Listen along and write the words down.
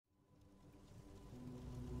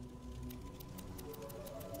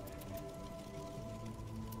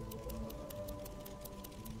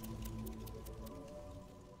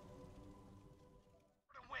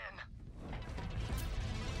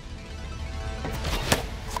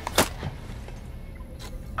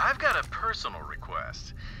I've got a personal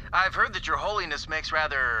request. I've heard that Your Holiness makes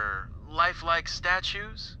rather lifelike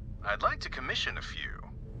statues. I'd like to commission a few.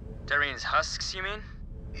 Darian's husks, you mean?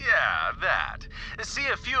 Yeah, that. See,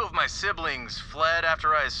 a few of my siblings fled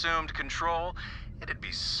after I assumed control. It'd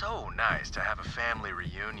be so nice to have a family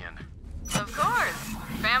reunion. Of course.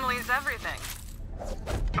 Family's everything.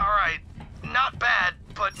 Alright, not bad,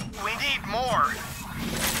 but we need more.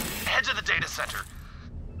 Head to the data center.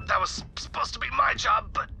 That was supposed to be my job,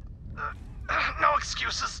 but no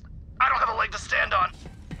excuses. I don't have a leg to stand on.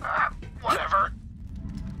 Whatever.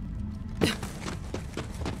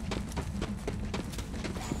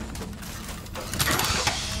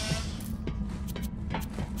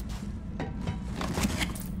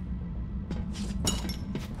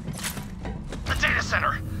 The data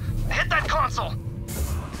center. Hit that console.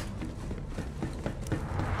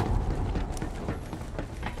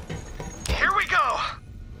 Here we go.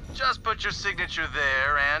 Just put your signature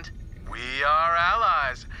there and we are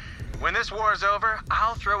allies. When this war's over,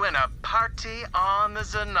 I'll throw in a party on the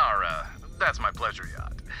Zanara. That's my pleasure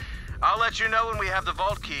yacht. I'll let you know when we have the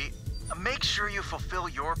vault key. Make sure you fulfill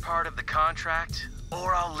your part of the contract,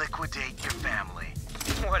 or I'll liquidate your family.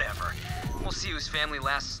 Whatever. We'll see whose family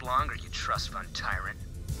lasts longer, you trust fund tyrant.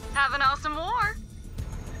 Have an awesome war.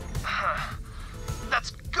 That's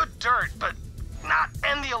good dirt, but not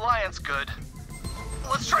end the Alliance good.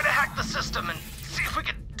 Let's try to hack the system and see if we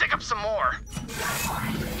can dig up some more.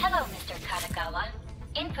 Hello, Mr. Katagawa.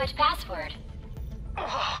 Input password.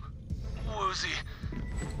 Oh, woozy.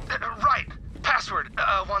 Right, password.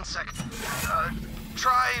 One sec.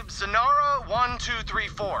 Try Zanara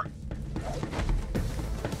 1234.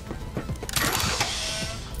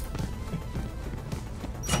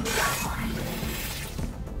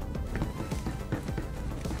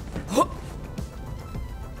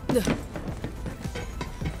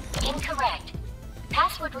 Incorrect.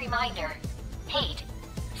 Password reminder. Hate.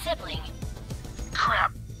 Sibling.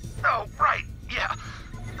 Crap. Oh, right, yeah.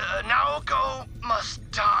 Now go must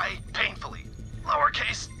die painfully.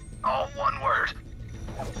 Lowercase, all one word.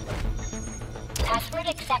 Password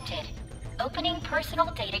accepted. Opening personal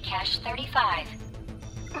data cache 35.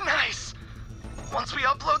 Nice. Once we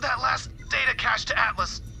upload that last data cache to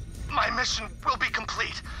Atlas, my mission will be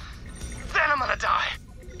complete. Then I'm gonna die.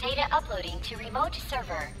 Data uploading to remote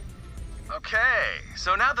server. Okay,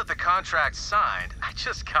 so now that the contract's signed, I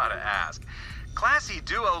just gotta ask. Classy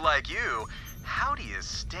duo like you, how do you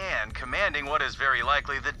stand commanding what is very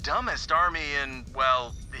likely the dumbest army in,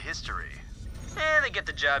 well, history? They get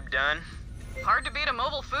the job done. Hard to beat a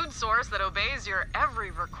mobile food source that obeys your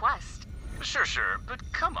every request. Sure, but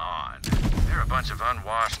come on. They're a bunch of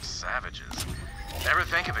unwashed savages. Ever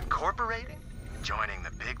think of incorporating? Joining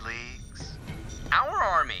the big leagues? Our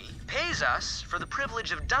army pays us for the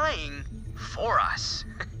privilege of dying for us.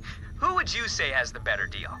 Who would you say has the better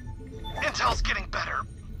deal? Intel's getting better,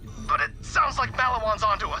 but it sounds like Malawan's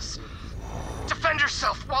onto us. Defend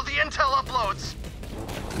yourself while the intel uploads.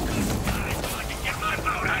 I can get my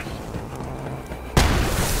bonus.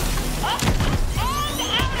 Up and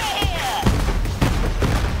out of here!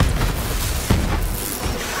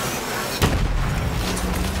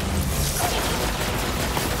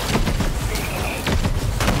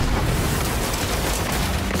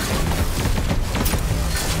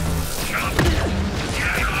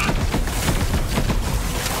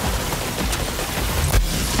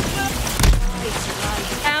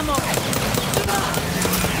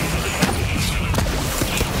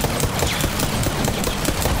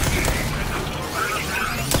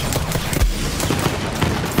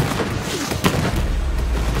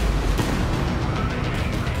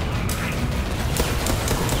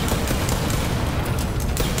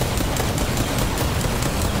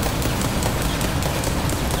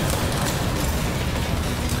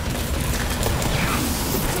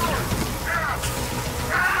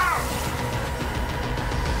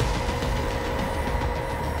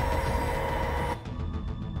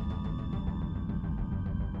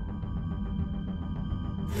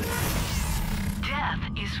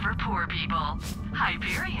 is for poor people.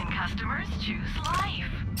 Hyperion customers choose life.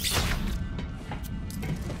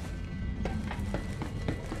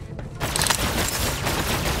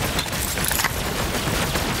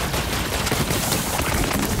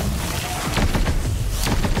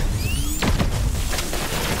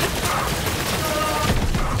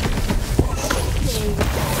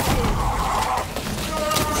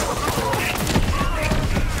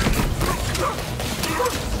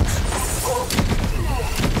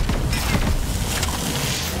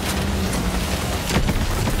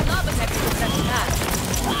 Not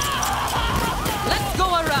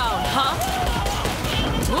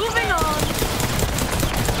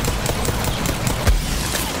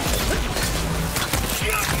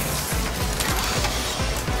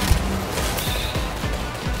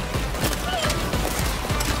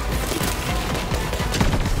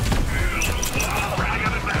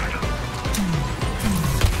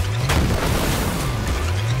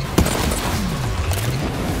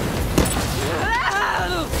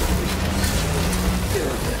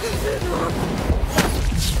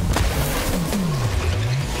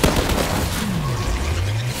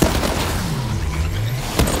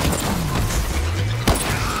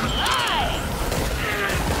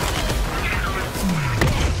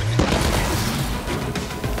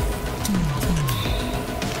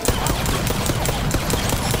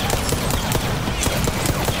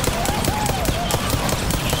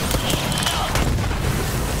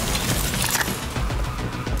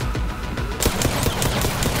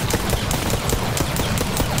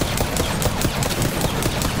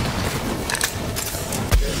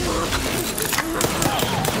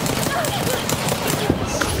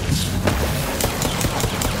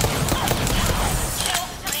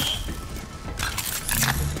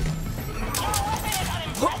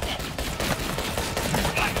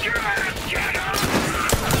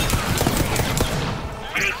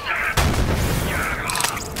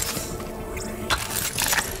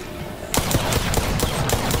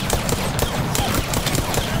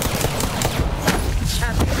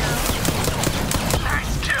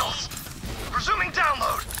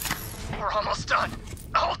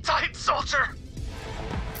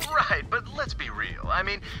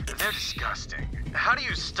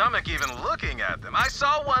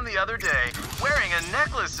on the other day wearing a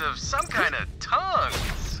necklace of some kind of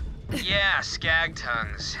tongues. Yeah, skag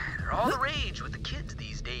tongues. They're all the rage with the kids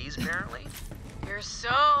these days, apparently. You're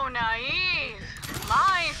so naive.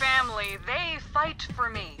 My family, they fight for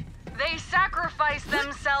me. They sacrifice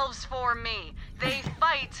themselves for me. They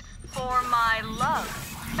fight for my love.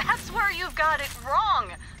 That's where you've got it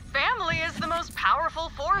wrong. Family is the most powerful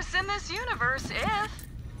force in this universe if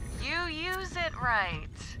you use it right.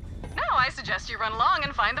 Now I suggest you run along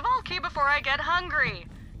and find the vault key before I get hungry.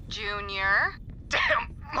 Junior?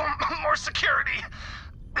 Damn, more security.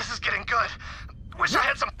 This is getting good. Wish I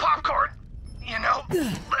had some popcorn. You know,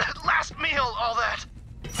 last meal, all that.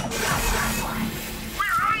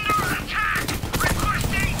 We're under attack!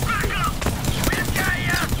 Requesting backup! We've got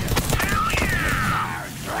ya! Hell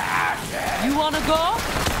yeah! You wanna go?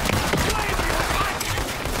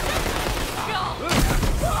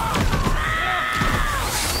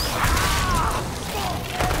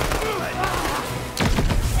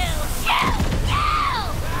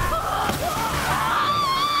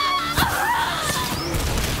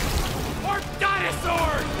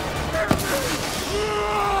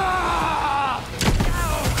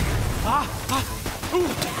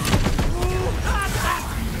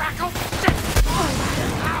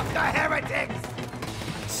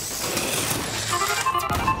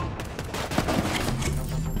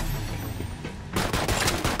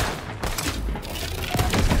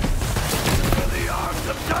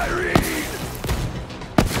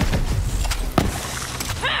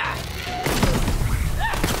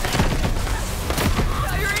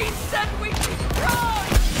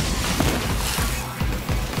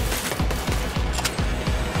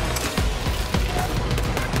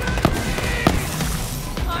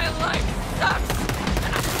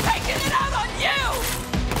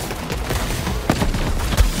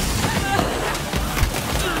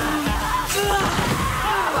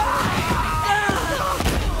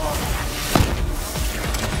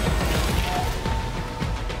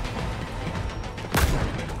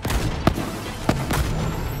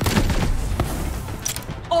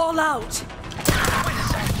 Out. Wait a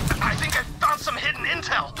sec. I think I found some hidden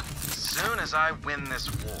intel. As soon as I win this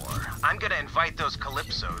war, I'm gonna invite those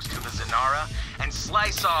Calypsos to the Zanara and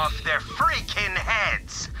slice off their freaking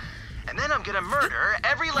heads. And then I'm gonna murder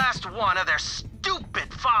every last one of their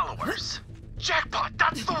stupid followers. Jackpot,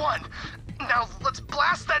 that's the one. Now let's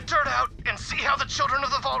blast that dirt out and see how the children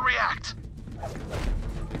of the vault react.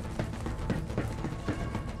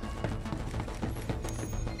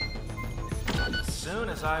 As soon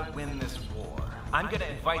as I win this war, I'm gonna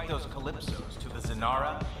invite those Calypsos to the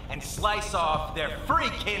Zanara and slice off their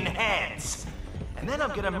freaking heads. And then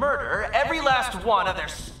I'm gonna murder every last one of their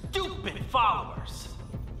stupid followers.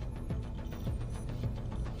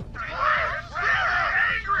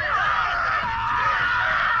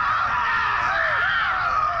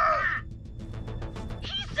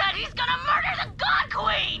 He said he's gonna murder the God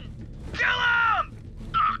Queen! Kill him!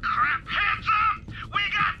 Oh crap, hands up! We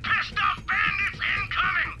got pissed off bandits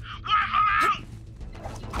incoming! Wipe them out!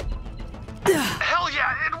 Hell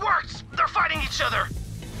yeah, it worked! They're fighting each other!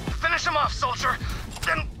 Finish them off, soldier.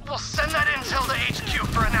 Then we'll send that intel to HQ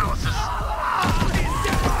for analysis.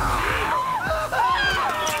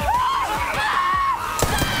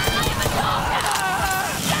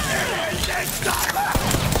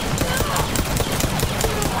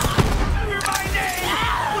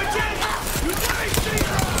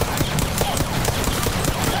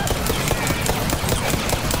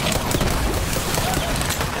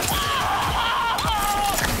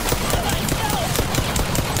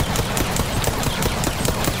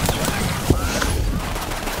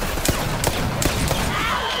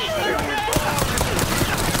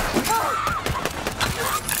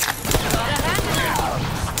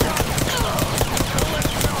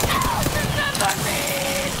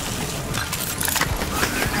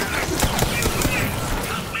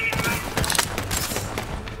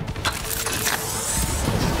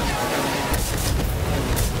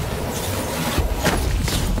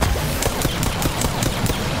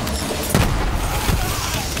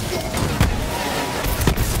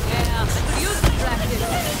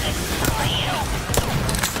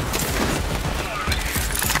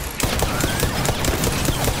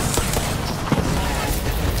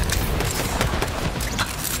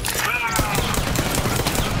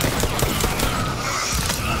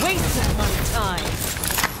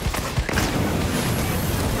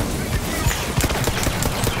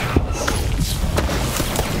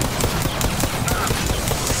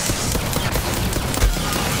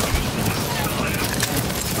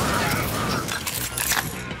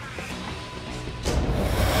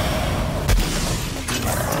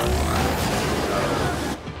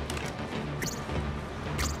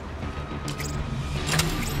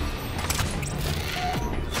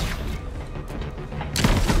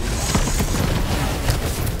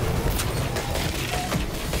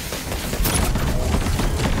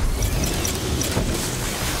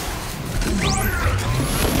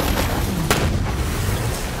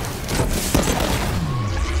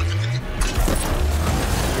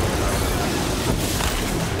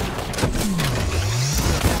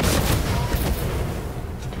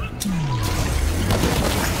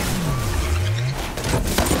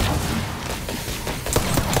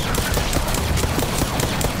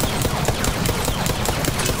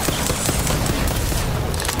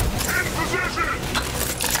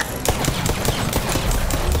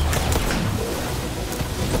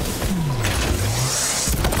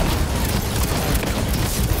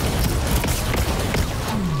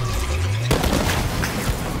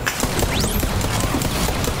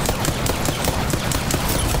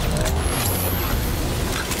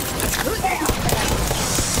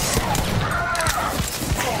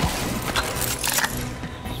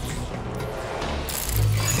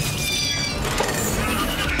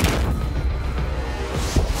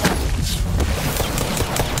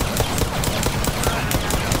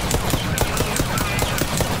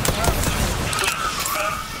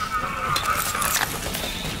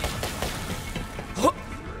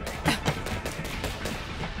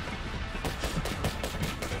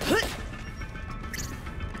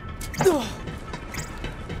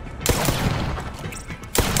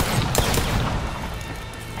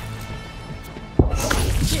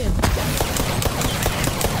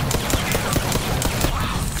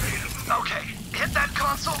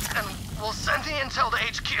 console, and we'll send the intel to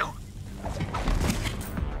HQ.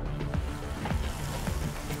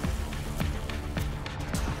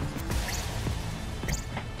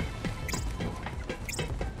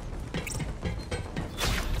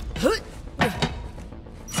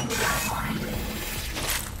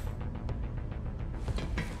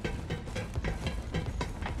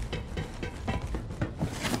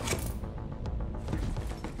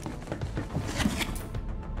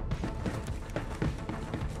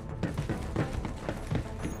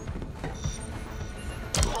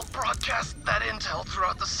 Broadcast that intel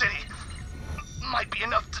throughout the city. Might be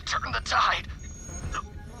enough to turn the tide.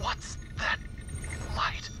 What's that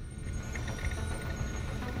light?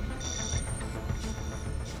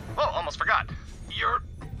 Oh, almost forgot. Your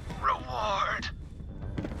reward.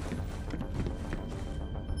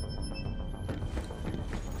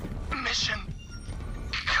 Mission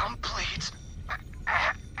complete.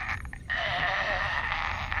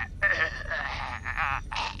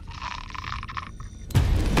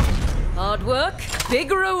 Hard work,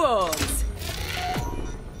 big rewards.